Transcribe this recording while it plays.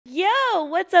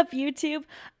what's up, YouTube?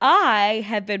 I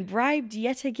have been bribed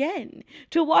yet again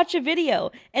to watch a video,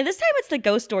 and this time it's the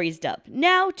Ghost Stories dub.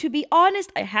 Now, to be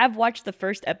honest, I have watched the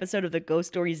first episode of the Ghost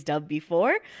Stories dub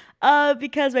before,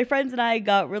 because my friends and I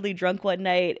got really drunk one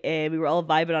night, and we were all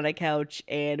vibing on a couch,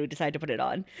 and we decided to put it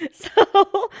on.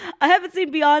 So, I haven't seen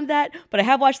beyond that, but I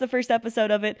have watched the first episode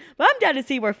of it, but I'm down to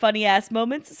see more funny-ass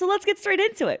moments, so let's get straight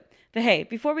into it. But hey,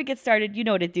 before we get started, you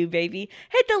know what to do, baby.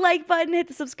 Hit the like button, hit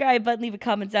the subscribe button, leave a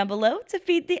comment down below to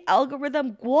feed the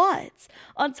algorithm guads.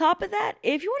 On top of that,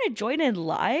 if you want to join in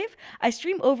live, I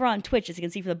stream over on Twitch, as you can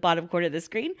see from the bottom corner of the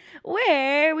screen,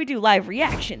 where we do live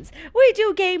reactions. We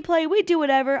do gameplay, we do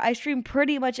whatever. I stream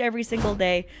pretty much every single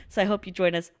day, so I hope you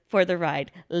join us for the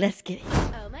ride. Let's get it.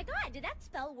 Oh my god, did that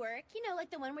spell work? You know, like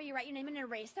the one where you write your name in an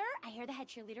eraser? I hear the head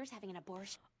cheerleader's having an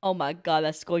abortion. Oh my god,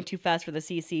 that's going too fast for the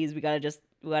CCs. We gotta just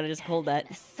hold that.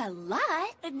 Slut?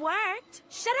 It worked.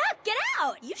 Shut up, get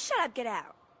out! You shut up, get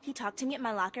out. He talked to me at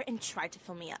my locker and tried to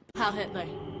fill me up. Heil Hitler.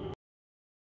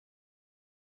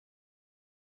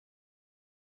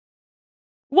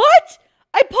 What?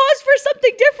 I paused for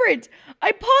something different.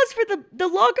 I paused for the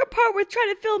longer part with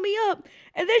trying to fill me up.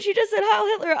 And then she just said, Heil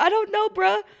Hitler. I don't know,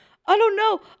 bruh. I don't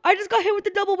know. I just got hit with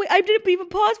the double wait. I didn't even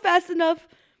pause fast enough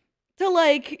to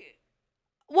like...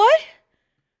 What?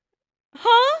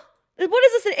 Huh? What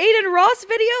is this, an Aiden Ross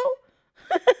video?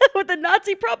 With the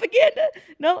Nazi propaganda?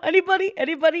 No? Anybody?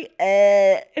 Anybody?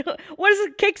 What is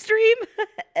it, Kickstream?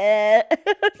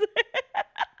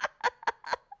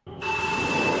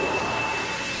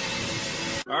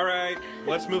 All right,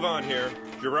 let's move on here.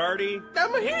 Girardi.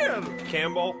 I'm him.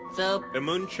 Campbell. So,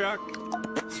 Emunchuk.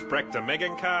 Sprekta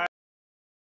Megankai.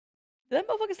 Did that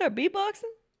motherfucker start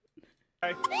beatboxing?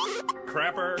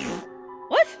 Crapper.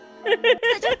 What? Such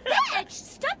a bitch!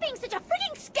 Stop being such a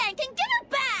freaking skank and give it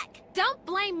back! Don't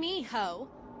blame me, ho.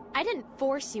 I didn't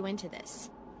force you into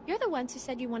this. You're the ones who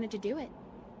said you wanted to do it.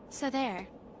 So there.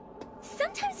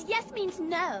 Sometimes yes means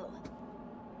no.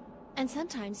 And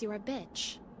sometimes you're a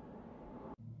bitch.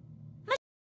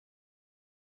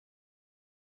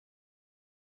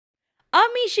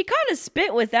 I mean, she kind of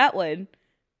spit with that one.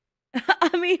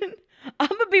 I mean, I'm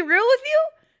gonna be real with you.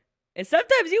 And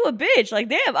sometimes you a bitch. Like,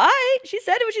 damn, she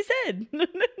said it what she said.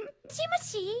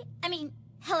 Chimachi? I mean,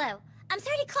 hello. I'm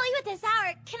sorry to call you at this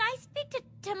hour. Can I speak to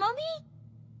Tomomi?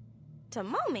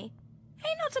 Tomomi?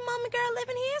 Ain't no Tomomi girl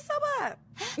living here, so what?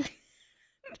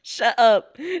 Shut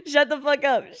up. Shut the fuck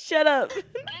up. Shut up.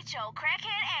 Get your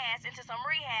crackhead ass into some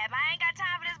rehab. I ain't got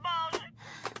time for this bullshit.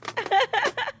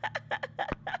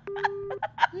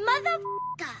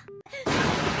 Motherfucker!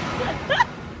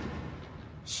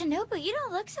 Shinobu, you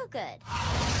don't look so good.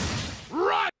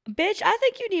 right. Bitch, I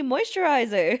think you need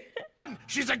moisturizer.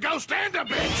 She's a ghost and a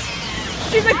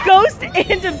bitch. She's a ghost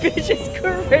and a bitch. Is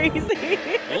crazy.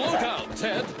 Look out,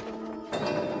 Ted.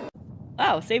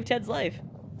 Wow, saved Ted's life.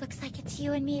 Looks like it's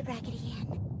you and me, Raggedy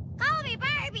Ann. Call me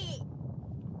Barbie!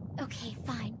 Okay,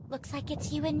 fine. Looks like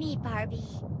it's you and me,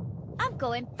 Barbie. I'm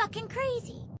going fucking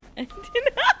crazy.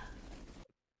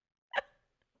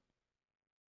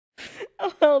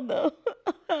 Oh, hell no.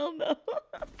 Oh, hell no.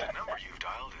 The number you've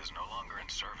dialed is no longer in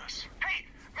service. Hey,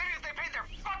 maybe if they paid their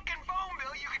fucking phone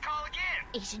bill, you could call again.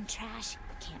 Asian trash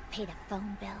can't pay the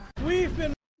phone bill. We've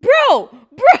been... Bro!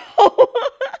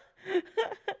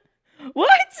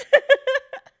 What?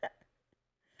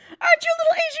 Aren't you a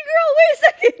little Asian girl? Wait a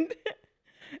second.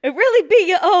 It really be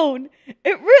your own.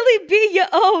 It really be your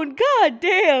own. God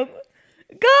damn.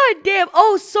 God damn.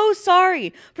 Oh, so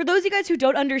sorry. For those of you guys who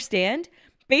don't understand,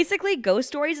 basically Ghost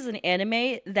Stories is an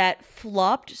anime that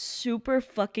flopped super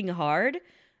fucking hard,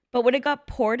 but when it got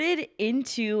ported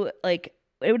into NA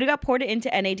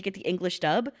to get the English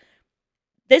dub,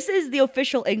 this is the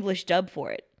official English dub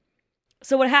for it.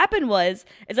 So what happened is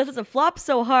that since it flopped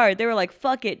so hard, they were like,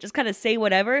 fuck it, just kind of say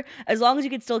whatever, as long as you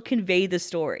can still convey the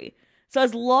story. So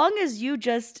as long as you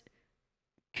just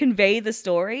convey the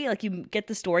story, like you get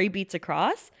the story beats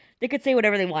across, they could say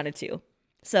whatever they wanted to.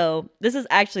 So this is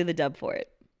actually the dub for it.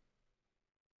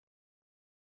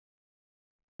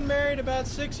 married about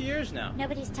 6 years now.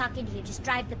 Nobody's talking to you. Just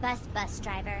drive the bus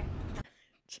driver.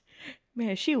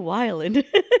 Man, she wildin'.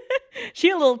 She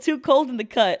a little too cold in the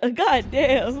cut. God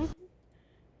damn.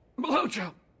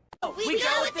 Blowjob. We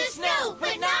go with the snow,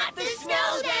 but not the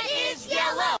snow that is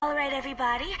yellow. All right,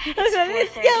 everybody. It's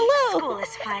It's 4:30. yellow. School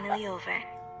is finally over.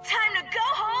 Time to go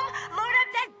home, load up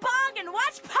that bong, and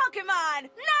watch Pokemon.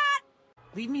 Not.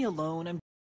 Leave me alone. I'm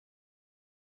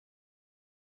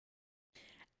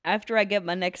After I get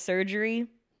my next surgery,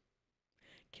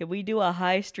 can we do a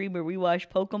high stream where we watch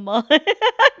Pokemon? I'm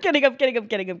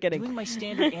kidding. doing my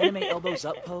standard anime elbows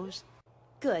up pose.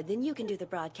 Good, then you can do the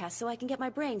broadcast so I can get my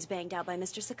brains banged out by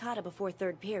Mr. Sakata before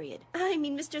third period. I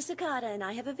mean, Mr. Sakata and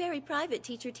I have a very private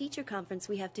teacher-teacher conference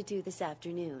we have to do this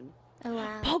afternoon. Oh,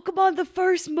 wow. Pokemon the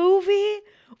first movie?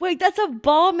 Wait, that's a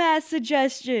bomb-ass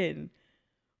suggestion.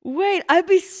 Wait, I'd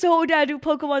be so down to do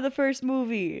Pokemon the first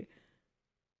movie.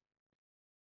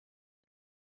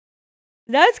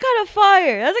 That's kind of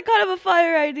fire. That's a kind of a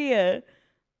fire idea.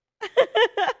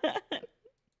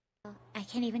 I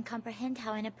can't even comprehend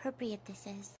how inappropriate this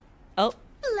is. Oh.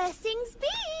 Blessings be!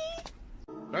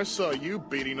 I saw you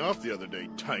beating off the other day,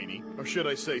 Tiny. Or should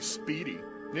I say Speedy.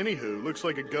 Anywho, looks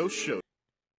like a ghost show.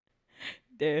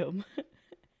 Damn.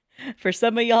 For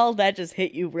some of y'all, that just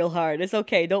hit you real hard. It's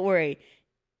okay, don't worry.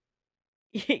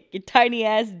 Your tiny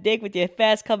ass dick with your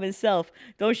fast coming self.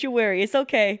 Don't you worry, it's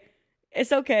okay.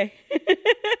 It's okay.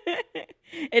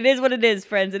 It is what it is,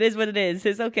 friends. It is what it is.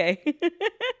 It's okay.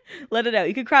 Let it out.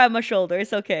 You can cry on my shoulder.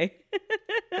 It's okay.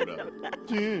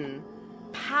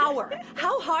 Power!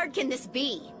 How hard can this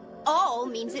be? All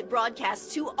means it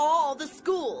broadcasts to all the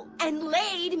school. And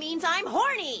laid means I'm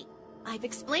horny! I've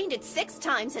explained it 6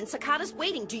 times and Sakata's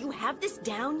waiting. Do you have this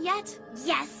down yet?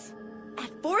 Yes!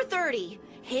 At 4:30,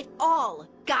 hit all.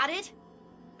 Got it?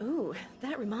 Ooh,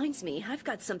 that reminds me. I've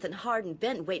got something hard and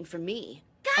bent waiting for me.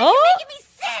 God, you're making me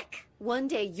sick! One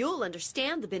day you'll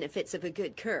understand the benefits of a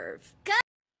good curve.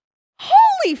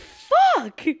 Holy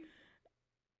fuck! Dude!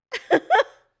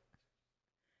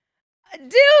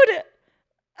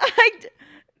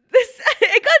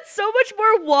 It got so much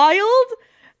more wild.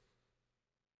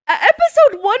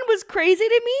 Episode 1 was crazy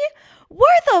to me.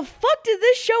 Where the fuck did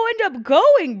this show end up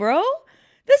going, bro?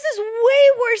 This is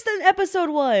way worse than episode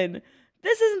 1.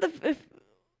 This isn't the...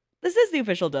 This is the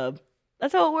official dub.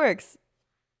 That's how it works.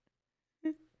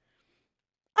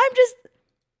 I'm just...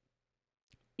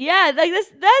 Yeah, like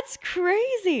this... That's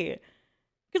crazy.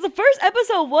 Because the first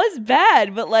episode was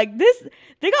bad, but like this...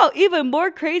 They got even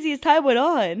more crazy as time went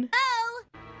on. Oh!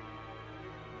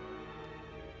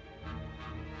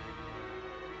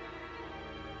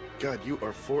 God, you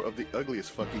are 4 of the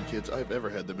ugliest fucking kids I've ever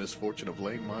had the misfortune of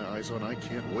laying my eyes on. I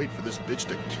can't wait for this bitch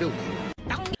to kill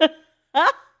you.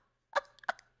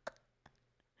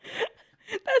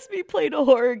 That's me playing a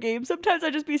horror game. Sometimes I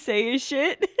just be saying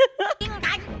shit. On!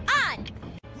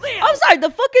 I'm sorry, the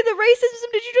fuck in the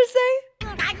racism did you just say?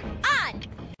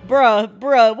 On!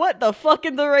 Bruh, what the fuck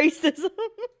in the racism?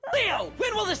 Leo,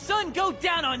 when will the sun go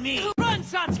down on me? Run,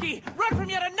 Satsuki! Run from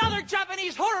yet another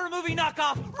Japanese horror movie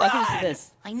knockoff! What Run! is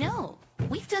this? I know.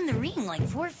 We've done the ring like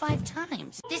 4 or 5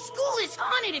 times. This school is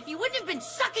haunted. If you wouldn't have been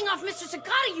sucking off Mr.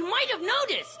 Sakata, you might have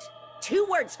noticed. 2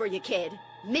 words for you, kid.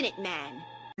 Minuteman.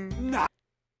 Nah.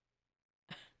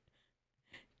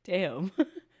 Damn.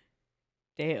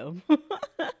 Damn.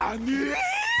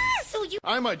 So you...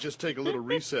 I might just take a little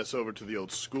recess over to the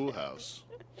old schoolhouse.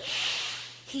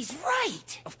 He's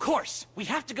right. Of course, we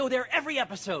have to go there every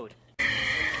episode.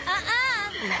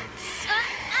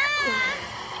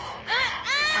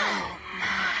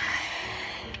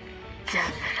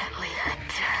 Definitely a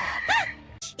tap.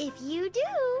 If you do,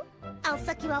 I'll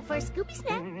suck you out for a Scooby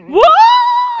snack. What?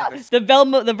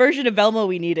 The version of Velma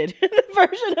we needed. The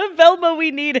version of Velma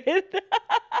we needed.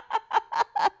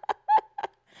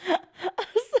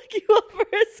 I'll suck you up for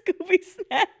a Scooby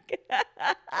snack.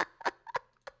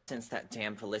 Since that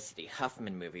damn Felicity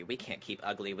Huffman movie, we can't keep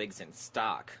ugly wigs in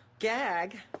stock.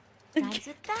 Gag. Rhymes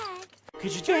with bag.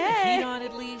 Could you turn the heat on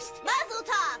at least? Muzzle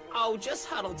top! Oh, just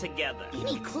huddle together.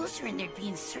 Any closer and there'd be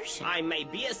insertion. I may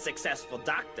be a successful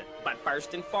doctor, but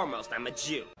first and foremost, I'm a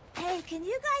Jew. Hey, can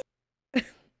you guys...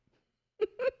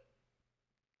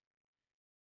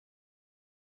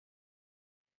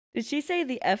 Did she say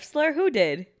the F slur? Who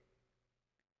did?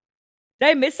 Did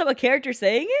I miss a character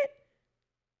saying it?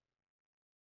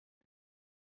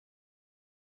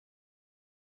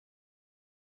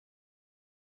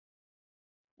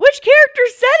 Which character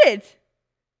said it?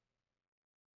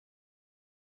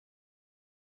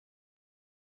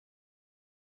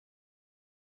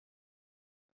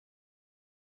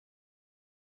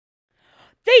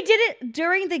 They did it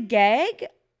during the gag?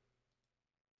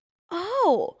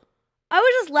 Oh. I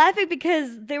was just laughing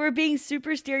because they were being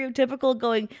super stereotypical,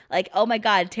 going like, oh my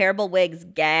god, terrible wigs,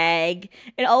 gag.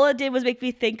 And all it did was make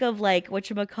me think of like,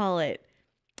 whatchamacallit,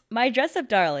 My Dress Up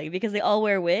Darling, because they all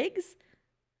wear wigs.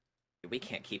 We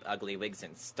can't keep ugly wigs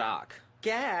in stock.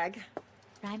 Gag.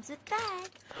 Rhymes with bag.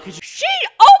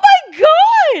 Oh my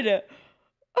god!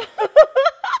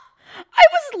 I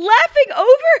was laughing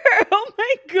over her. Oh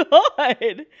my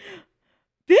god.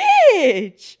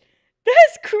 Bitch.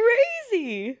 That's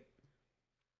crazy.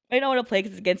 I don't want to play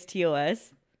because it's against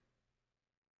TOS.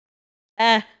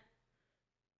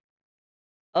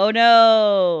 Oh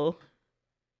no.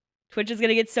 Twitch is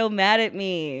gonna get so mad at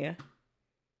me.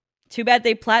 Too bad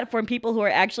they platform people who are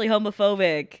actually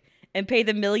homophobic and pay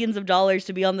them millions of dollars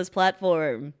to be on this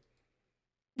platform.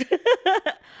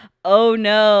 Oh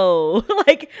no.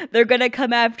 Like, they're gonna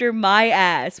come after my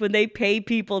ass when they pay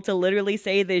people to literally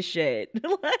say this shit.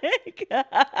 Like, come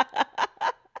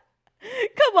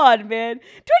on, man.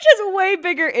 Twitch has way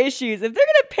bigger issues. If they're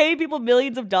gonna pay people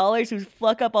millions of dollars who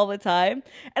fuck up all the time,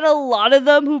 and a lot of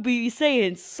them who be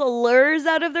saying slurs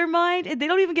out of their mind, and they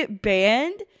don't even get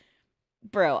banned,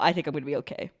 bro, I think I'm gonna be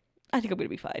okay. I think I'm gonna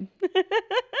be fine.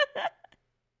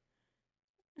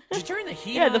 Did you turn the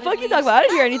heat Yeah, on the at fuck you least? talking about? I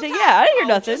didn't hear anything. Yeah, I didn't hear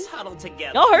nothing. Just huddle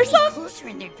together. Y'all heard some? Closer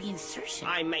and there'd be insertion.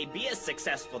 I may be a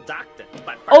successful doctor,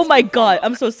 but Oh my god,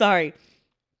 I'm so sorry.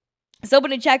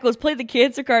 Someone in chat goes, play the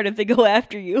cancer card if they go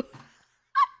after you.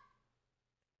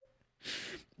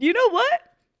 You know what?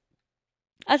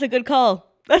 That's a good call.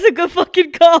 That's a good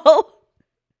fucking call.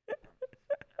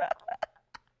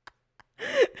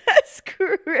 That's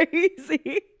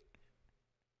crazy.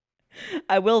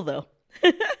 I will, though.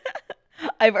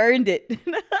 I've earned it.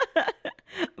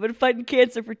 I've been fighting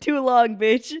cancer for too long,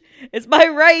 bitch. It's my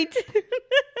right.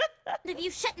 If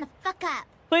you shut the fuck up.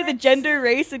 Play the gender,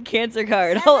 race, and cancer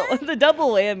card. Oh, the double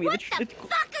whammy. What the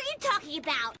fuck are you talking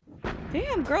about?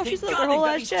 Damn, girl, she's Thank got her God whole they've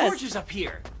got ass these chest. torches up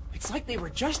here. It's like they were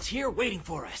just here waiting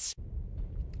for us.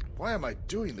 Why am I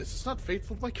doing this? It's not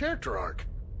faithful to my character arc.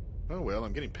 Oh well,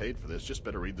 I'm getting paid for this. Just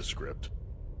better read the script.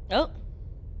 Oh.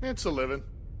 It's a living.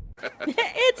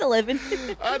 It's a living.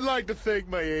 I'd like to thank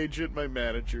my agent, my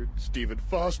manager, Stephen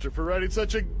Foster, for writing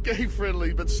such a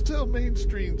gay-friendly but still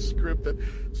mainstream script that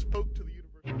spoke to the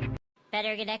universe.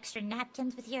 Better get extra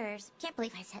napkins with yours. Can't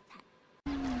believe I said that.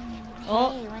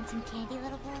 Oh. Hey, want some candy,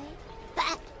 little boy?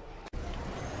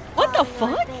 What the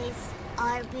fuck?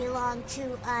 All belong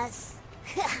to us.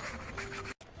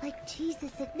 Like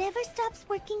Jesus, it never stops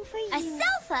working for you. A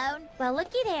cell phone? Well,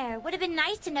 looky there. Would have been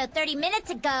nice to know 30 minutes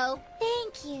ago.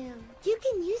 Thank you. You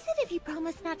can use it if you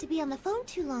promise not to be on the phone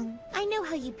too long. I know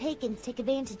how you pagans take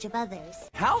advantage of others.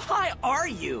 How high are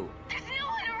you? There's no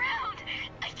one around.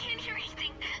 I can't hear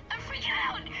anything. I'm freaking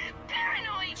out.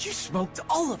 Paranoid. You smoked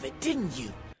all of it, didn't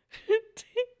you?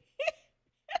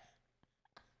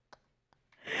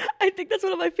 I think that's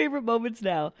one of my favorite moments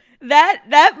now.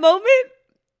 That moment,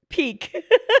 peak.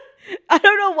 I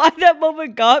don't know why that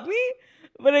moment got me,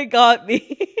 but it got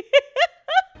me.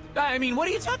 I mean, what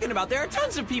are you talking about? There are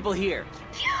tons of people here.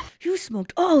 You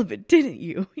smoked all of it, didn't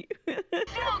you?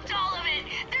 Smoked all of it.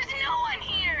 There's no one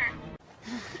here.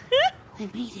 I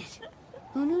made it.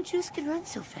 Who knew Juice could run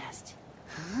so fast?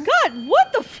 Huh? God,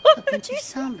 what the fuck? A bunch of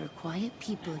somber, quiet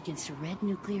people against a red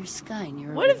nuclear sky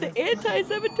near a What is river the of blood.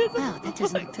 anti-Semitism? Wow, that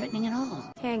doesn't look threatening at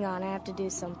all. Hang on, I have to do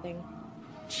something.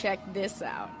 Check this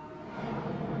out.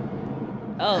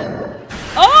 Oh.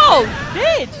 Oh,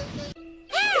 bitch!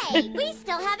 Hey, we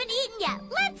still haven't eaten yet.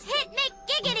 Let's hit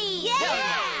McGiggity!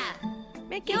 Yeah!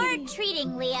 You're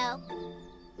treating, Leo.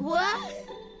 What?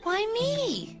 Why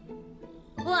me?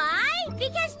 Why?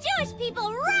 Because Jewish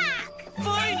people rock!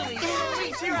 Finally!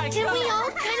 Please, here I Can come! we all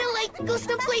kind of like go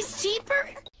someplace cheaper?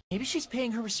 Maybe she's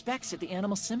paying her respects at the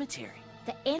animal cemetery.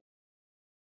 The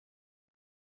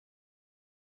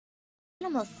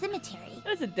animal cemetery?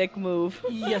 That's a dick move.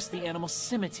 Yes, the animal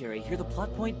cemetery. Hear the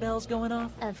plot point bells going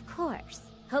off? Of course.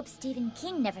 Hope Stephen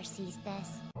King never sees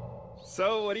this.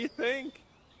 So, what do you think?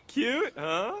 Cute,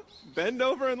 huh? Bend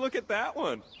over and look at that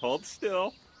one. Hold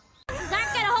still. Aren't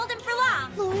gonna hold him for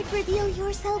long. Lord, reveal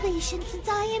your salvation, since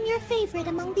I am your favorite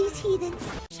among these heathens.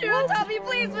 Shirotami,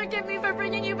 please forgive me for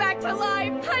bringing you back to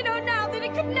life. I know now that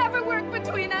it could never work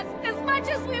between us. As much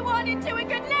as we wanted to, it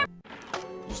could never.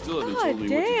 You still haven't God told me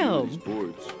damn. what to do with these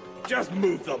boards. Just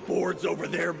move the boards over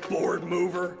there, board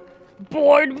mover.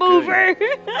 Board mover!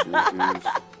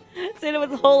 Jerkers. Saying it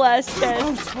with a whole ass Oh,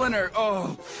 chest. Splinter!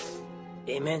 Oh!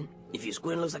 Hey man, if you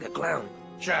squint looks like a clown.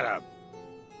 Shut up.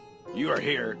 You are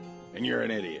here, and you're an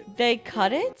idiot. They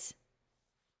cut it?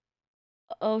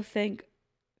 Oh, thank...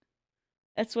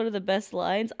 That's one of the best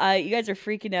lines. You guys are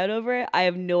freaking out over it? I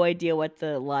have no idea what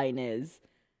the line is.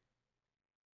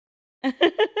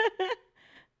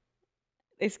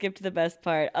 They skipped the best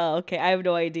part. Oh, okay. I have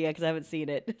no idea because I haven't seen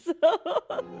it. So...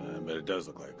 But it does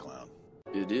look like a clown.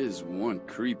 It is one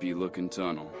creepy looking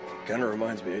tunnel. Kinda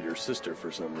reminds me of your sister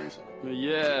for some reason.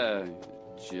 Yeah,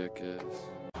 jackass.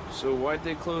 So why'd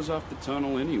they close off the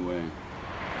tunnel anyway?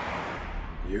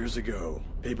 Years ago,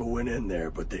 people went in there,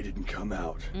 but they didn't come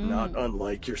out. Not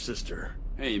unlike your sister.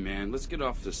 Hey man, let's get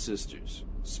off the sisters.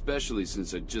 Especially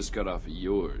since I just got off of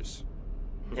yours.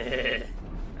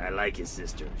 I like his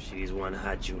sister. She's one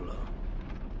hot chulo.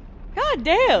 God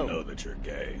damn. I know that you're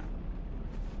gay.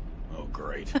 Oh,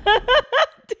 great. They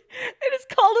just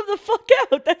called him the fuck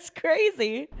out. That's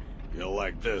crazy. You'll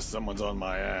like this. Someone's on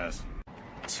my ass.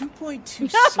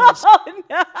 2.2 Oh,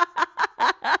 no.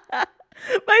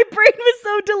 My brain was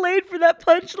so delayed for that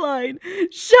punchline.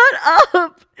 Shut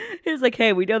up. He was like,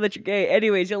 hey, we know that you're gay.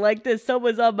 Anyways, you'll like this.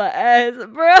 Someone's on my ass.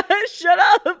 Bruh, shut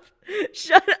up.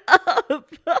 Shut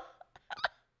up.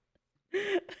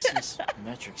 This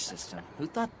metric system. Who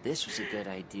thought this was a good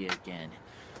idea again?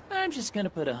 I'm just gonna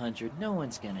put 100. No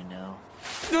one's gonna know.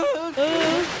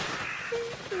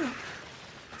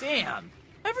 Damn.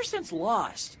 Ever since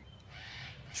Lost.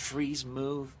 Trees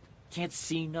move. Can't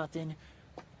see nothing.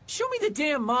 Show me the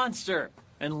damn monster!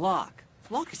 And Locke.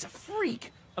 Locke is a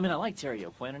freak. I mean, I like Terry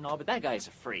O'Quinn and all, but that guy is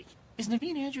a freak. Is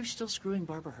Naveen Andrews still screwing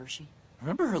Barbara Hershey?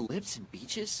 Remember her lips and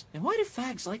beaches? And why do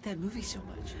fags like that movie so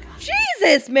much? God.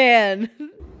 Jesus, man!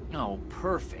 Oh,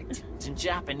 perfect. It's in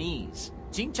Japanese.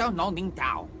 Jing Chao Nong Ning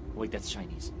Tao. Wait, that's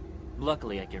Chinese.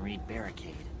 Luckily, I can read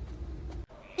Barricade.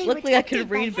 Luckily, I could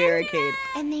read Barricade.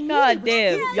 And they God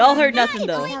damn. Y'all heard nothing,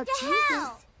 though.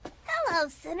 Hello,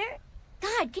 sinner.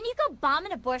 God, can you go bomb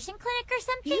an abortion clinic or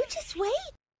something? You just wait.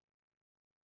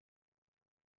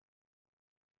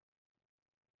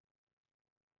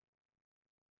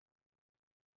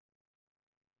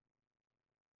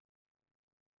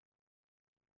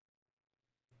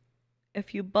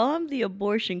 If you bomb the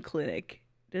abortion clinic,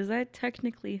 does that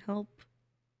technically help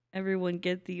everyone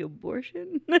get the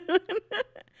abortion?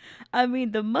 I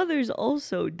mean, the mothers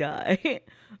also die,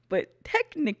 but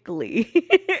technically...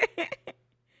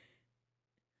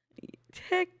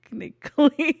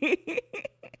 Technically...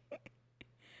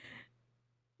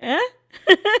 Huh?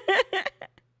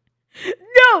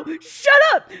 No! Shut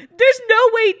up! There's no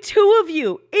way two of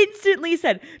you instantly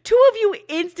said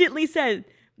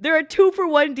there are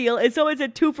 2-for-1 deal, and someone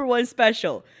said 2-for-1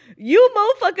 special. You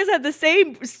motherfuckers have the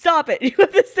same. Stop it! You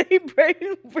have the same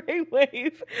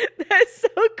brainwave. That's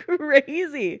so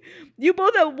crazy. You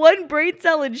both have one brain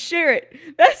cell and share it.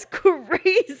 That's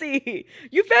crazy.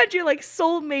 You found your like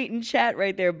soulmate in chat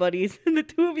right there, buddies. And the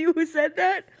two of you who said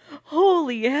that,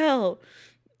 holy hell.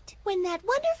 When that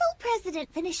wonderful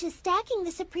president finishes stacking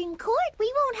the Supreme Court,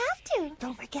 we won't have to.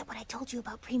 Don't forget what I told you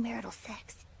about premarital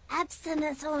sex.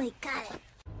 Abstinence only got it.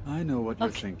 I know what you're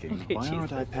thinking. Why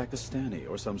aren't I Pakistani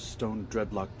or some stone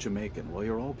dreadlock Jamaican while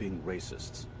you're all being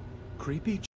racists?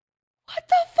 Creepy. What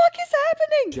the fuck is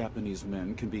happening? Japanese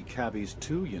men can be cabbies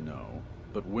too, you know.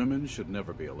 But women should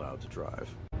never be allowed to drive.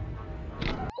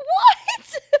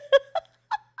 What?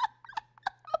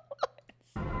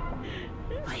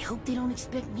 I hope they don't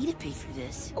expect me to pay for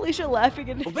this. Alicia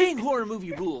laughing at Obeying horror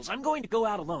movie rules, I'm going to go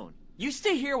out alone. You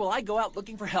stay here while I go out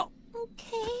looking for help.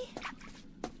 Okay.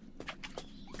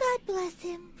 God bless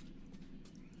him.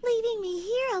 Leaving me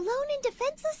here alone and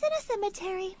defenseless in a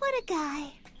cemetery. What a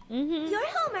guy. You're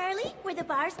home early? Were the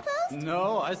bars closed?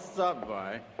 No, I stopped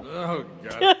by. Oh,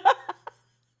 God.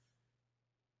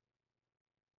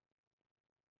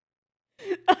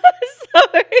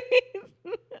 Sorry.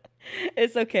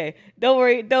 It's okay. Don't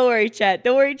worry, chat.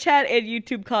 Don't worry, chat and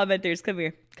YouTube commenters.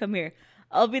 Come here.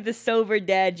 I'll be the sober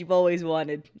dad you've always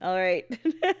wanted. All right.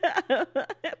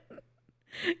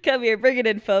 Come here, bring it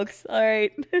in, folks. All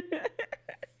right.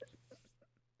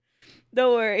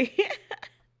 Don't worry.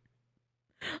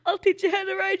 I'll teach you how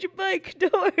to ride your bike.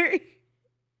 Don't worry.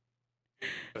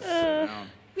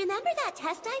 Remember that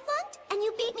test I flunked? And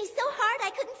you beat me so hard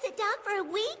I couldn't sit down for a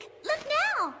week? Look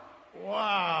now.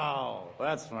 Wow,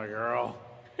 that's my girl.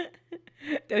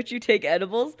 Don't you take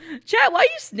edibles? Chat, why are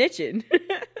you snitching?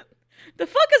 The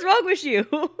fuck is wrong with you?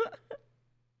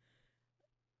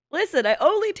 Listen, I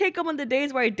only take them on the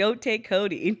days where I don't take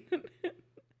codeine.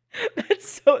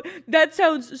 That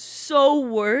sounds so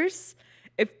worse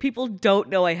if people don't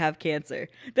know I have cancer.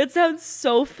 That sounds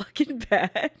so fucking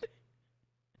bad.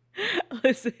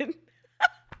 Listen.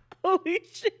 Holy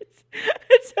shit.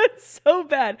 It sounds so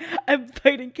bad. I'm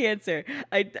fighting cancer.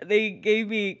 They gave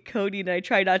me codeine and I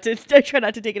try not to take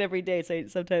it every day, so I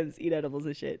sometimes eat edibles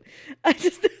and shit.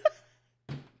 It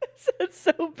sounds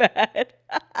so bad.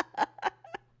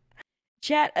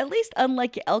 Chat, at least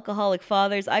unlike your alcoholic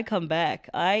fathers, I come back.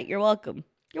 Alright? You're welcome.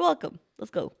 You're welcome.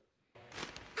 Let's go.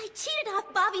 I cheated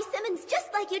off Bobby Simmons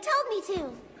just like you told me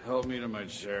to. Help me to my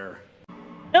chair.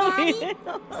 Daddy,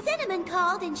 Cinnamon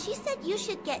called and she said you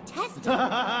should get tested.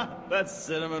 That's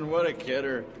Cinnamon, what a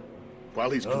kidder. While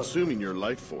he's consuming your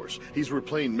life force, he's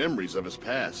replaying memories of his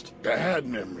past. Bad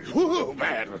memories. Whoa,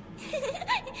 bad.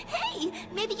 Hey,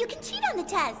 maybe you can cheat on the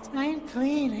test. I'm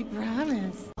clean, I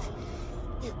promise.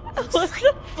 It looks like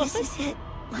this is it,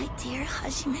 my dear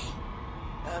Hajime.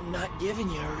 I'm not giving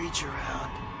you a reach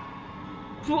around.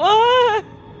 What?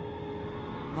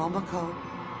 Momoko.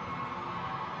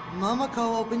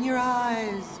 Momoko, open your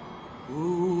eyes.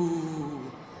 Ooh.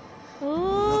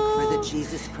 Look for the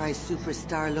Jesus Christ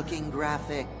Superstar looking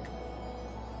graphic.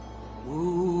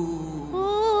 Ooh.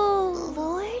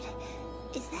 Lord,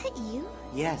 is that you?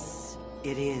 Yes,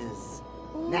 it is.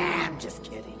 Nah, I'm just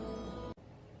kidding.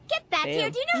 Get back here.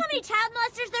 Do you know how many child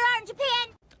molesters there are in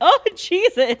Japan? Oh,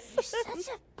 Jesus. You're such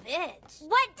a bitch.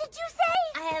 What did you say?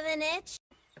 I have an itch.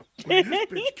 When this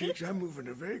bitch kicks, I'm moving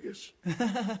to Vegas. There's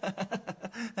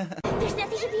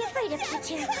nothing to be afraid of,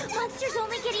 teacher. Monsters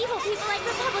only get evil people like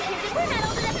Republicans, and we're not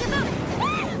old enough to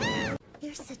vote.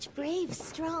 You're such brave,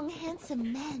 strong,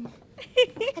 handsome men.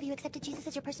 Have you accepted Jesus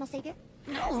as your personal savior?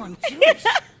 No, I'm Jewish.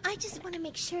 I just want to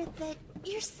make sure that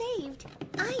you're saved.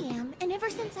 I am, and ever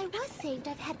since I was saved,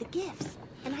 I've had the gifts.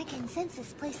 And I can sense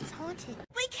this place is haunted.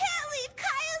 We can't leave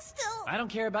Kaya still! I don't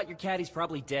care about your cat, he's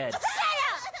probably dead. Shut up!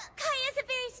 Kaya's a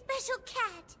very special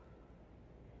cat.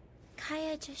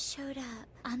 Kaya just showed up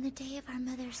on the day of our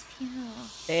mother's funeral.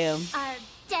 Damn. Our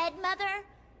dead mother?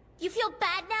 You feel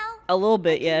bad now? A little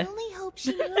bit, yeah. I only hope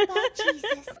she knew about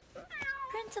Jesus.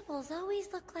 Principals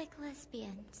always look like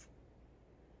lesbians.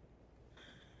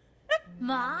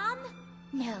 Mom?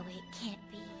 No, it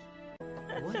can't be.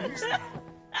 What is that?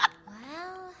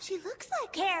 Well, she looks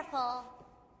like... Careful!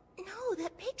 No,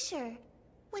 that picture.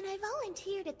 When I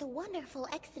volunteered at the wonderful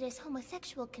Exodus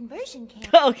homosexual conversion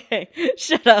camp... Okay,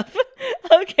 shut up.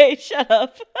 Okay, shut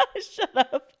up. Shut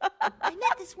up. I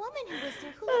met this woman who was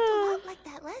there who looked a lot like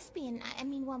that lesbian, I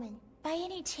mean woman. By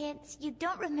any chance, you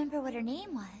don't remember what her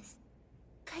name was?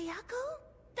 Kayako?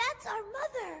 That's our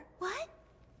mother. What?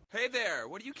 Hey there,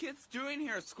 what are you kids doing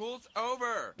here? School's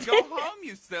over. Go home,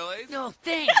 you sillies. No,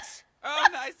 thanks. Oh,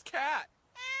 nice cat.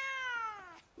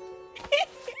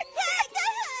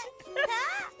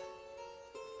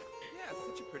 Yeah,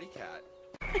 such a pretty cat.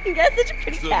 That's such a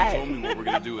pretty Still cat. told me what we're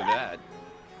gonna do with that.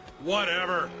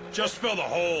 Whatever. Just fill the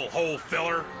hole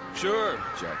filler. Sure,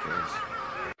 jackass.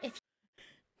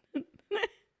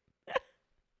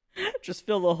 Just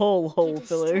fill the whole hole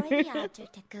filler. Destroy the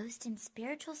object a ghost in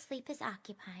spiritual sleep is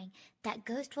occupying. That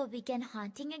ghost will begin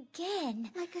haunting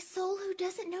again. Like a soul who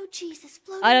doesn't know Jesus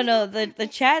floating. I don't know. The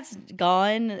chat's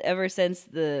gone ever since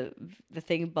the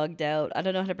thing bugged out. I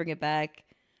don't know how to bring it back.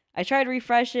 I tried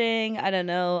refreshing. I don't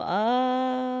know.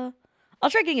 I'll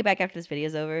try getting it back after this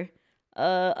video's over.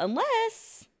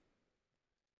 Unless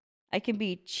I can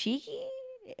be cheeky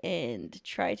and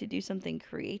try to do something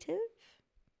creative.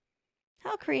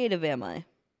 How creative am I?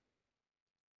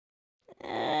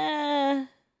 Let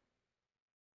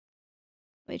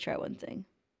me try one thing.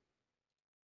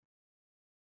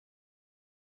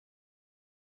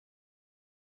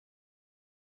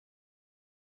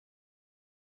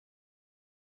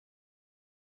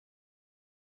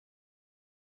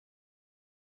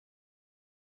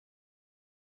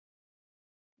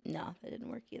 No, that didn't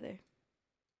work either.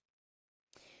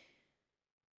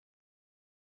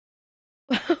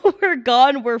 We're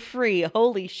gone, we're free.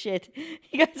 Holy shit.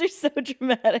 You guys are so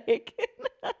dramatic.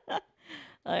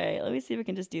 Alright, let me see if I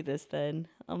can just do this then.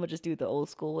 I'm gonna just do it the old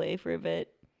school way for a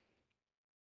bit.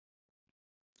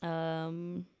 I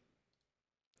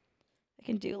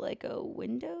can do like a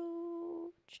window.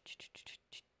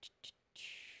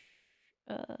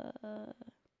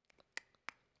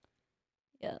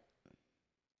 Yeah.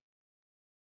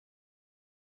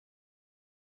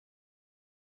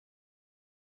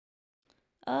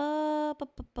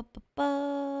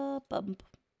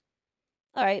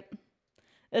 Alright.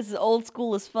 This is old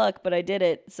school as fuck, but I did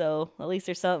it, so at least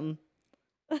there's something.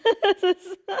 This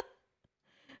is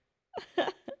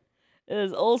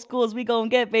as old school as we gonna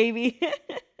get, baby.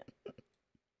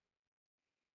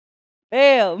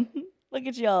 Bam! Look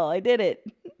at y'all, I did it.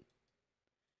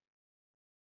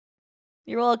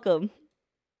 You're welcome.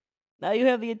 Now you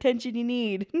have the attention you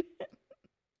need.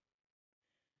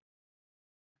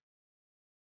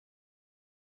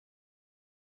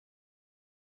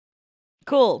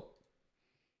 Cool.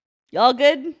 Y'all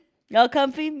good? Y'all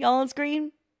comfy? Y'all on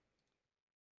screen?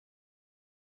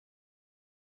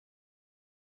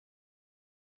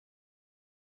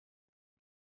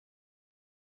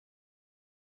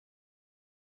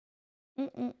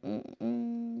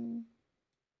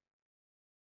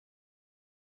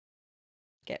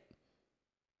 Okay.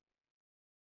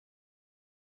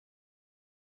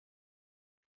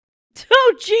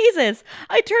 Oh, Jesus!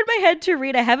 I turned my head to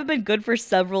read. I haven't been good for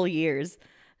several years.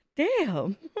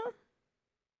 Damn.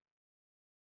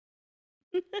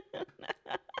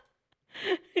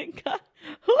 God,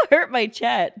 who hurt my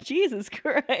chat? Jesus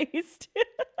Christ.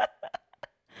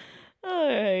 All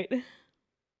right.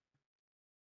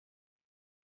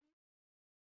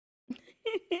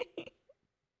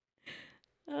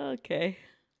 Okay.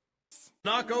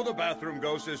 Nako the bathroom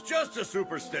ghost is just a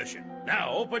superstition.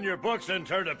 Now open your books and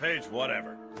turn to page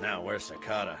whatever. Now where's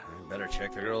Sakata? I better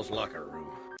check the girls' locker room.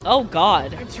 Oh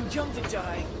God. I'm too young to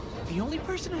die. The only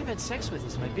person I've had sex with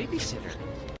is my babysitter.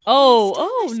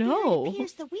 Oh no.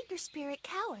 Appears the weaker spirit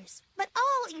cowers, but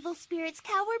all evil spirits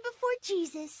cower before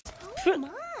Jesus. Oh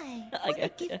my! What a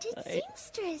gifted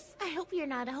seamstress. I hope you're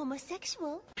not a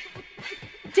homosexual.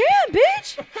 Damn,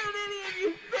 bitch!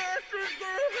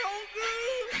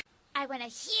 I want a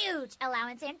huge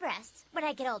allowance and breasts when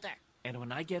I get older. And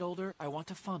when I get older, I want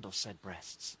to fondle said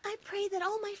breasts. I pray that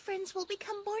all my friends will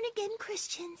become born-again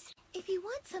Christians. If you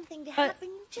want something to happen,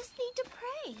 you just need to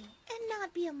pray. And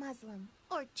not be a Muslim.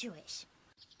 Or Jewish.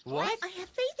 What? I have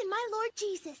faith in my Lord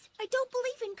Jesus. I don't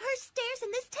believe in cursed stairs,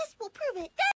 and this test will prove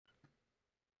it.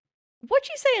 What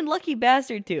you saying lucky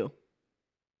bastard to?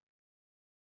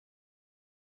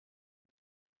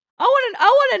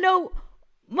 I wanna know,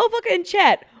 motherfucker in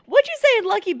chat, what you saying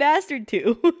lucky bastard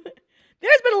to?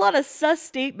 There's been a lot of sus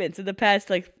statements in the past,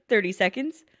 like, 30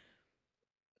 seconds.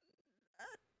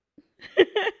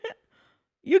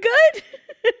 You good?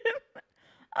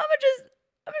 I'm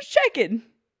just checking.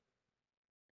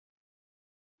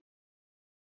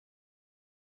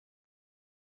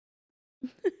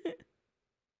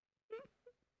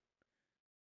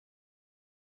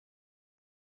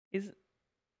 Is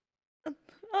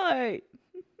alright.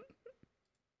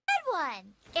 Good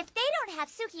one. If they don't have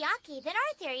sukiyaki, then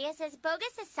our theory is as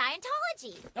bogus as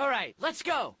Scientology. All right, let's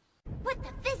go. What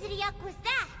the fizzity-yuck was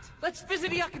that? Let's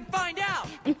visit up and find out.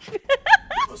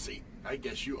 Pussy, I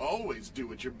guess you always do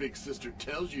what your big sister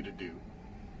tells you to do.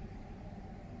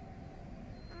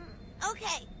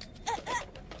 Okay.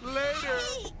 Later.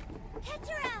 Hey,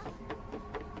 Ketchup.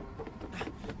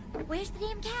 Where's the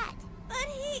damn cat? But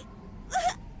he...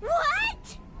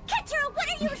 What? Ketchup, what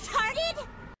are you, retarded?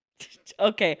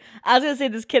 Okay, I was gonna say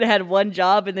this kid had one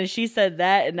job, and then she said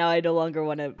that, and now I no longer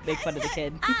want to make fun of the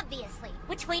kid. Obviously.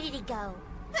 Which way did he go?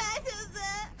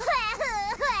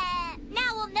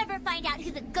 Now we'll never find out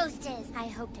who the ghost is. I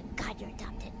hope to God you're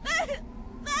adopted.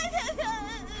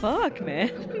 Fuck,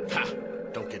 man. Ha!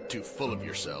 Don't get too full of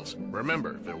yourselves.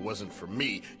 Remember, if it wasn't for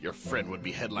me, your friend would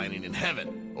be headlining in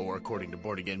heaven. Or according to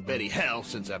born-again Betty, hell,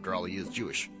 since after all he is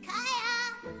Jewish.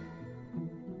 Kaya!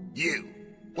 You!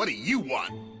 What do you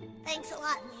want? Thanks a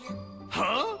lot, man.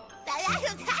 Huh?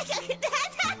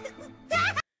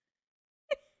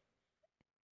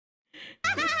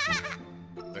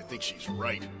 I think she's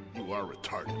right. You are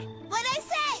retarded. What'd I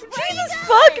say? Jesus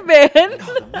fuck, man!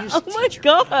 Oh my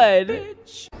god!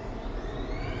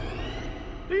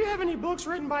 Do you have any books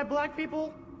written by black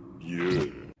people? Yeah.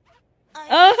 Are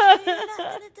you sure you're not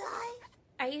gonna die?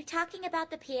 Are you talking about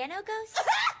the piano ghost?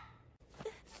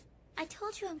 I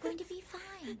told you I'm going to be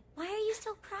fine. Why are you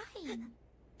still crying?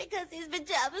 Because his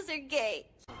pajamas are gay.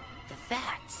 The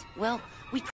facts. Well,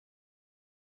 we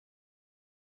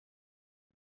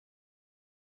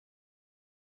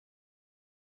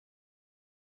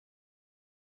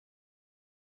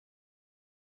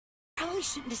probably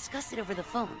shouldn't discuss it over the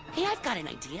phone. Hey, I've got an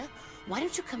idea. Why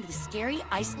don't you come to the scary,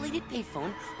 isolated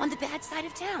payphone on the bad side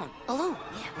of town? Alone,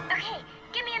 yeah. Okay,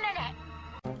 give me a minute.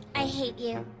 I hate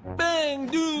you. Bang,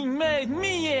 do,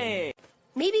 me.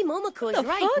 Maybe Momoko is The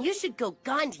right. fuck? You should go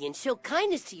Gandhi and show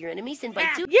kindness to your enemies and by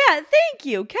doing... Yeah, thank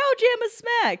you. Cow jam a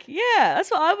smack. Yeah, that's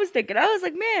what I was thinking. I was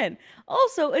like, man.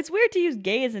 Also, it's weird to use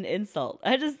gay as an insult.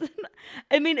 I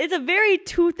mean, it's a very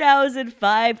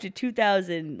 2005 to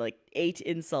 2008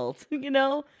 insult, you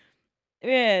know?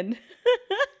 Man.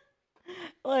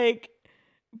 Like,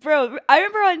 bro, I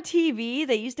remember on TV,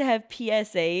 they used to have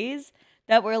PSAs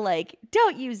that were like,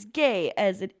 don't use gay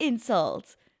as an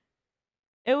insult.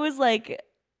 It was like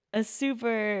a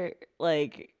super,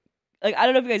 like I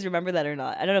don't know if you guys remember that or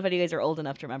not. I don't know if any of you guys are old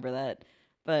enough to remember that,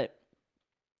 but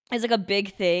it's like a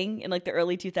big thing in like the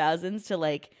early 2000s to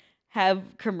like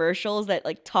have commercials that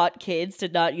like taught kids to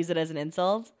not use it as an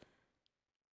insult.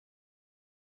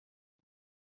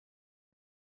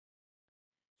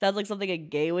 Sounds like something a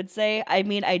gay would say. I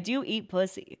mean, I do eat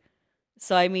pussy.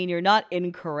 So, I mean, you're not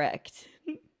incorrect.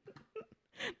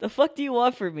 The fuck do you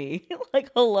want from me?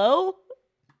 Like, hello?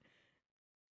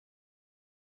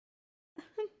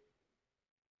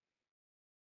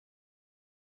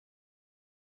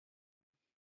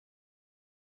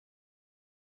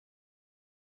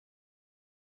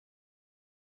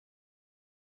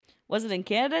 Was it in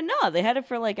Canada? No, they had it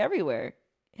for like everywhere.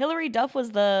 Hillary Duff was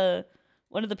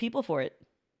one of the people for it.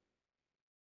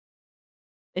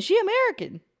 Is she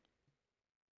American?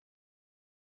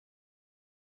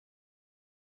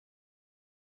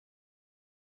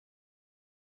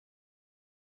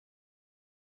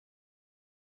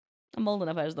 I'm old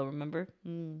enough, I just don't remember.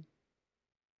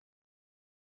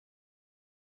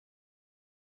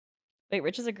 Wait,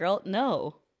 Rich is a girl?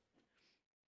 No.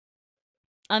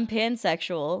 I'm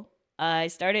pansexual. I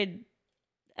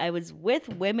was with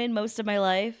women most of my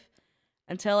life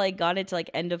until I got into like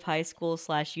end of high school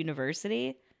 /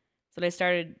 university. So I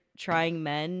started trying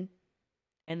men.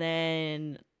 And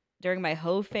then during my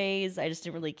hoe phase, I just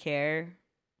didn't really care.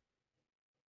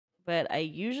 But I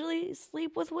usually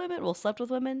slept with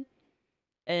women.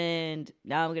 And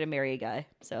now I'm gonna marry a guy.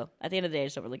 So at the end of the day, I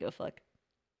just don't really give a fuck.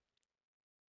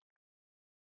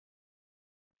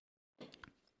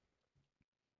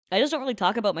 I just don't really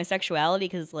talk about my sexuality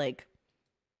because, like,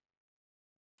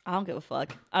 I don't give a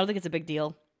fuck. I don't think it's a big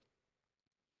deal.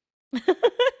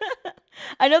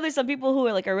 I know there's some people who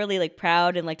are really like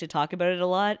proud and like to talk about it a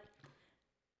lot.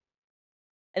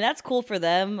 And that's cool for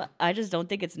them. I just don't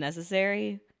think it's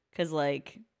necessary because,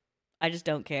 like, I just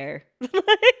don't care.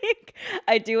 Like,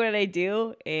 I do what I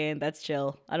do, and that's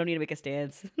chill. I don't need to make a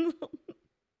stance.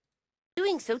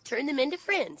 Doing so, turn them into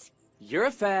friends. You're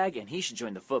a fag, and he should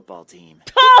join the football team.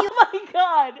 Oh my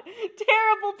god!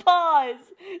 Terrible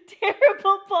pause!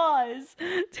 Terrible pause!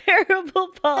 Terrible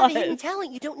pause! A hidden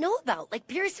talent you don't know about, like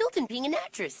Paris Hilton being an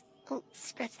actress. Oh,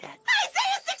 scratch that.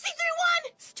 Isaiah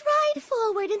 63-1! Stride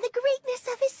forward in the greatness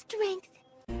of his strength.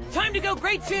 Time to go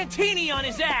Great Santini on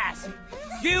his ass!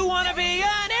 You wanna be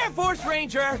an Air Force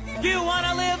Ranger! You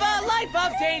wanna live a life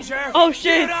of danger! Oh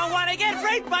shit! You don't wanna get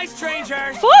raped by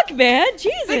strangers! Fuck, man!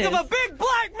 Jesus! Think of a big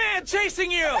black man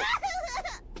chasing you!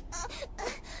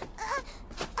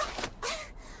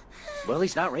 Well,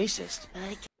 he's not racist.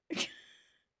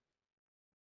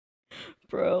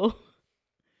 Bro.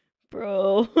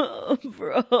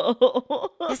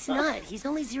 It's not. He's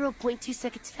only 0.2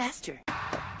 seconds faster.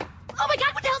 Oh my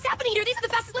god, what the hell's happening here? These are the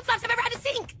fastest lip flaps I've ever had to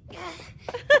sink!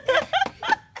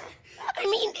 I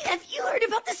mean, have you heard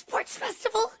about the sports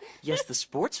festival? Yes, the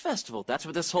sports festival. That's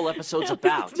what this whole episode's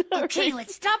about. Okay,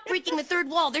 let's stop breaking the third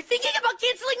wall. They're thinking about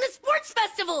canceling the sports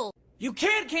festival! You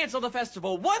can't cancel the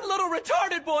festival! One little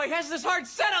retarded boy has his heart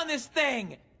set on this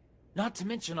thing! Not to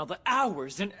mention all the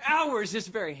hours and hours this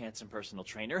very handsome personal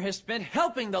trainer has spent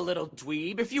helping the little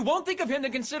dweeb. If you won't think of him,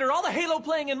 then consider all the Halo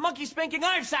playing and monkey spanking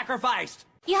I've sacrificed!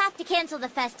 You have to cancel the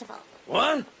festival.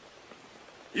 What?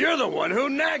 You're the one who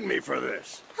nagged me for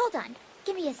this. Hold on.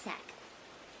 Give me a sec.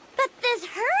 But this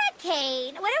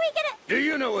hurricane, what are we gonna... Do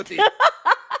you know what the...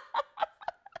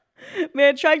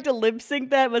 Man, trying to lip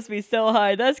sync that must be so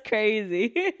hard. That's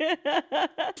crazy.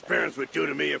 parents would do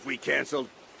to me if we canceled?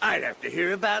 I'd have to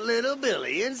hear about little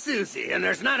Billy and Susie, and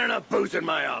there's not enough booze in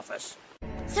my office.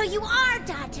 So you are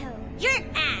Dato. You're an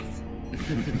ass.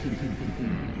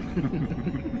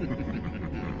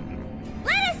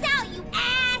 Let us out, you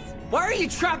ass! Why are you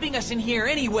trapping us in here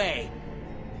anyway?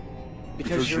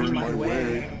 Because you're in my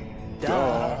way.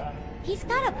 Duh. He's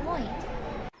got a point.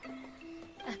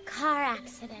 A car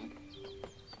accident.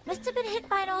 Must have been hit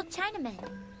by an old Chinaman.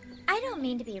 I don't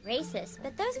mean to be racist,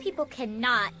 but those people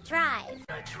cannot drive.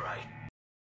 That's right.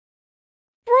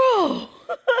 Bro!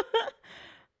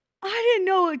 I didn't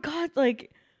know it got,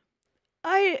 like...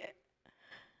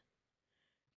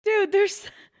 Dude, there's...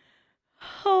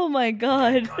 Oh my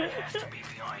god. That guy has to be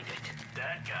behind it.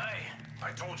 That guy?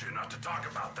 I told you not to talk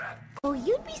about that. Oh,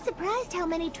 you'd be surprised how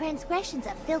many transgressions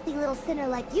a filthy little sinner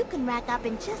like you can rack up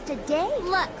in just a day.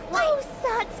 Look, oh,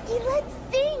 Satsuki, let's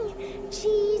sing.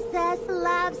 Jesus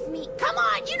loves me. Come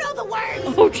on, you know the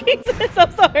words. Oh, Jesus,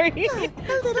 I'm sorry. Look,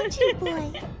 the little Jew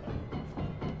boy.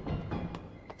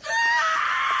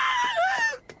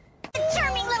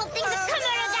 Charming little things that come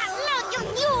out of that mouth of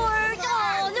yours.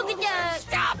 Oh, look at that.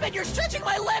 Stop it! You're stretching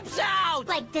my lips out!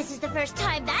 Like this is the first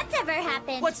time that's ever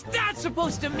happened. What's that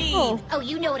supposed to mean? Oh,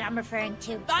 you know what I'm referring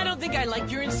to. I don't think I like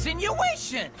your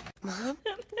insinuation! Mom,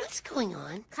 what's going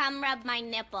on? Come rub my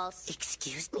nipples.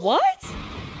 Excuse me? What?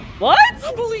 What?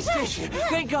 A police station!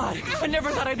 Thank God! I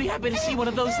never thought I'd be happy to see one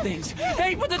of those things.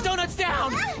 Hey, put the donuts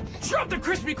down! Drop the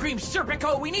Krispy Kreme,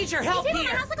 Serpico! We need your help Did here!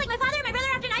 my house look like my father and my brother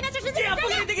after 9 masters? Yeah,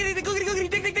 boogity diggity diggity diggity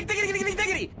diggity diggity diggity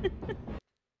diggity!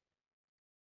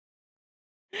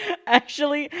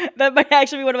 Actually, that might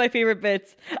actually be one of my favorite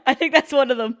bits. I think that's one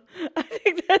of them. I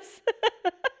think that's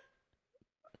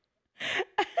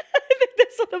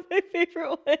one of my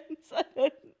favorite ones.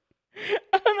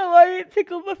 I don't know why it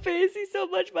tickled my fancy so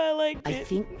much, but I liked it. I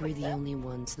think we're the only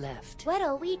ones left.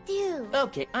 What'll we do?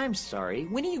 Okay, I'm sorry.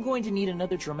 When are you going to need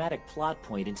another dramatic plot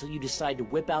point until you decide to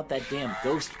whip out that damn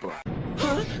ghost book?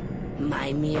 Huh?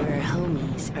 My mirror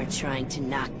homies are trying to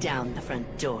knock down the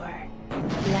front door.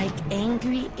 Like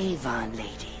angry Avon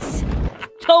ladies.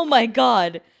 Oh my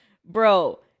god.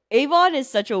 Bro, Avon is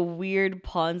such a weird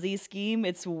Ponzi scheme.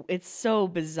 It's so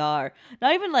bizarre.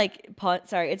 Not even like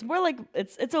sorry, it's more like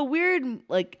it's a weird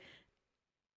like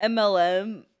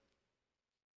MLM.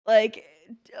 Like,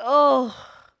 oh,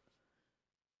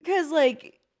 because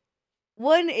like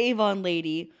one Avon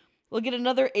lady will get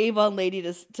another Avon lady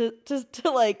to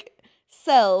like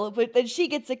sell, but then she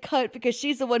gets a cut because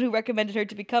she's the one who recommended her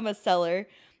to become a seller.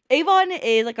 Avon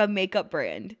is like a makeup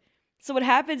brand. So what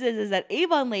happens is that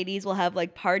Avon ladies will have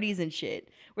like parties and shit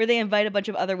where they invite a bunch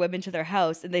of other women to their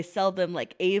house and they sell them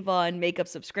like Avon makeup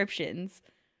subscriptions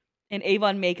and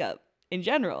Avon makeup in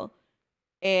general.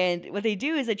 And what they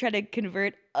do is they try to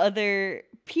convert other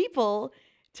people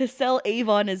to sell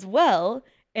Avon as well.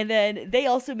 And then they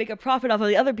also make a profit off of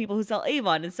the other people who sell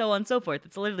Avon and so on and so forth.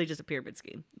 It's literally just a pyramid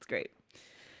scheme. It's great.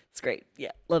 It's great.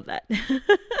 Yeah, love that.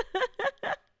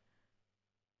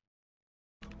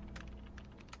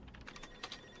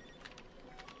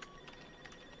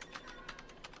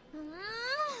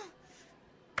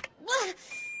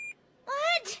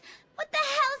 What the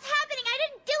hell's happening? I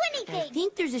didn't do anything! I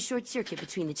think there's a short circuit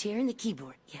between the chair and the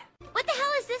keyboard, yeah. What the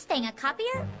hell is this thing? A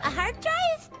copier? A hard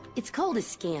drive? It's called a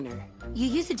scanner. You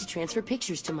use it to transfer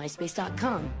pictures to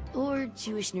myspace.com or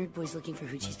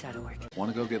jewishnerdboyslooking.org.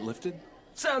 Want to go get lifted?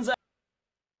 Sounds like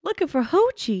looking for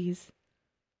hoochies.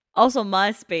 Also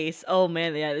MySpace. Oh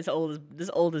man, yeah, this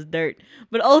old as dirt.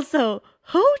 But also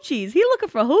hoochies. He looking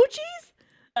for hoochies?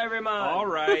 all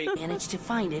right. Managed to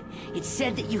find it. It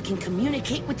said that you can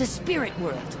communicate with the spirit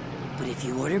world. But if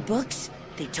you order books,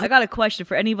 I got a question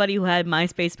for anybody who had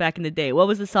MySpace back in the day. What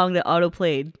was the song that auto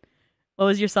played? What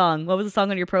was your song? What was the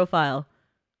song on your profile?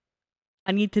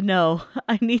 I need to know.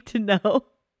 I need to know.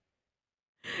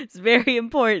 It's very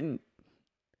important.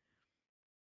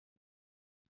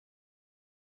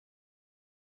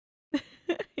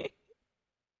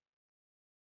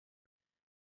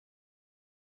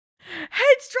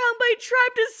 Headstrong by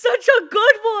Trapped is such a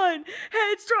good one.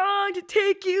 Headstrong to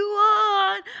take you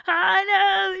on. I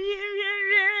know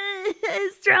you're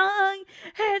headstrong,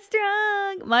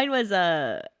 headstrong. Mine was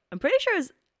I'm pretty sure it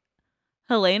was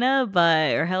Helena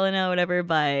whatever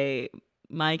by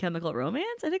My Chemical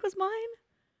Romance. I think was mine.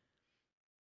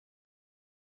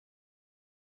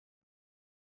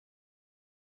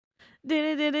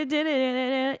 Doesn't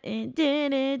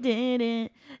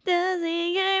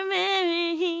get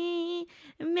married,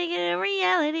 make it a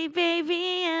reality,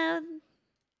 baby.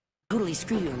 Totally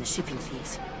screw you on the shipping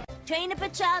fees. Train up a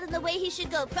child in the way he should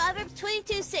go. Proverbs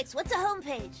 22:6. What's a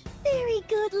homepage? Very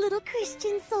good, little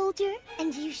Christian soldier.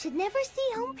 And you should never see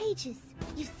homepages.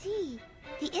 You see,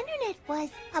 the internet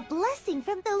was a blessing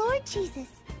from the Lord Jesus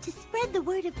to spread the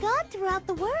word of God throughout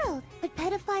the world. But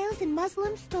pedophiles and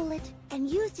Muslims stole it and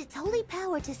used its holy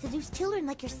power to seduce children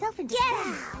like yourself into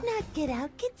scams. Not get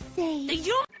out, get saved.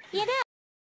 You know.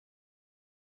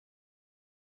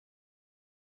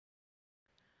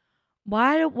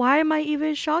 Why am I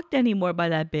even shocked anymore by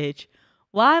that bitch?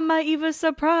 Why am I even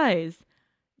surprised?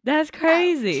 That's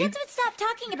crazy. Kids would stop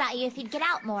talking about you if you'd get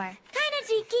out more. Kinda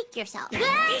de-geek yourself.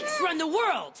 Geeks run the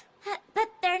world! But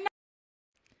they're not.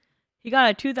 He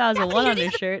got a 2001 on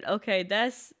his shirt. Okay,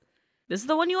 this is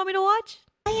the one you want me to watch?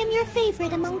 I am your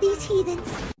favorite among these heathens.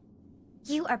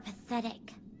 You are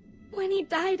pathetic. When he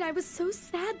died, I was so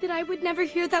sad that I would never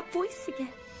hear that voice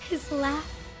again. His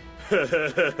laugh.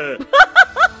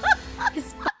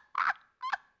 His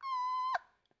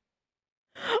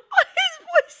Why his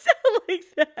voice sound like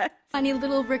that? funny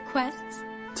little requests.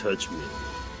 Touch me.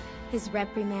 His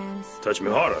reprimands. Touch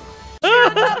me harder.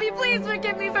 Bobby, please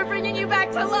forgive me for bringing you back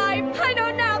to life. I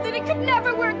know now that it could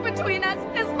never work between us.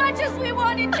 As much as we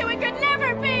wanted to, it could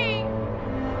never be.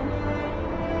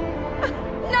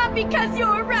 Not because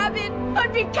you're a rabbit,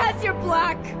 but because you're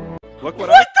black. Look what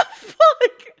the fuck?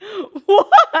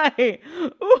 Why?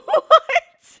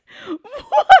 What?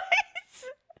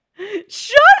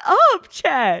 Shut up,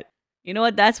 chat. You know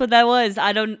what? That's what that was.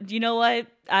 You know what?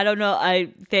 I don't know.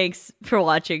 Thanks for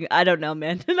watching. I don't know,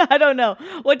 man. I don't know.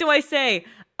 What do I say?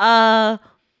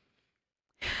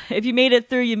 If you made it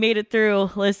through, you made it through.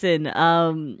 Listen,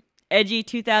 edgy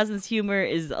 2000s humor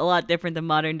is a lot different than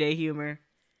modern day humor.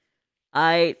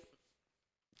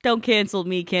 Don't cancel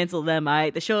me, cancel them.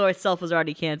 The show itself was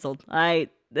already canceled.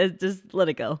 Just let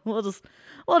it go. We'll just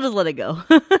let it go.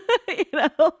 You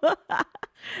know?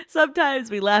 Sometimes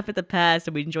we laugh at the past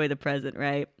and we enjoy the present,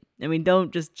 right? I mean,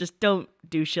 don't don't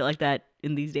do shit like that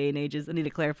in these day and ages. I need to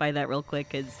clarify that real quick,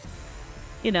 because,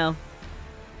 you know,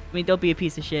 I mean, don't be a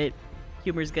piece of shit.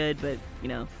 Humor's good, but, you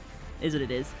know, is what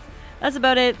it is. That's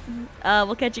about it.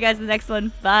 We'll catch you guys in the next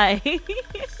one. Bye.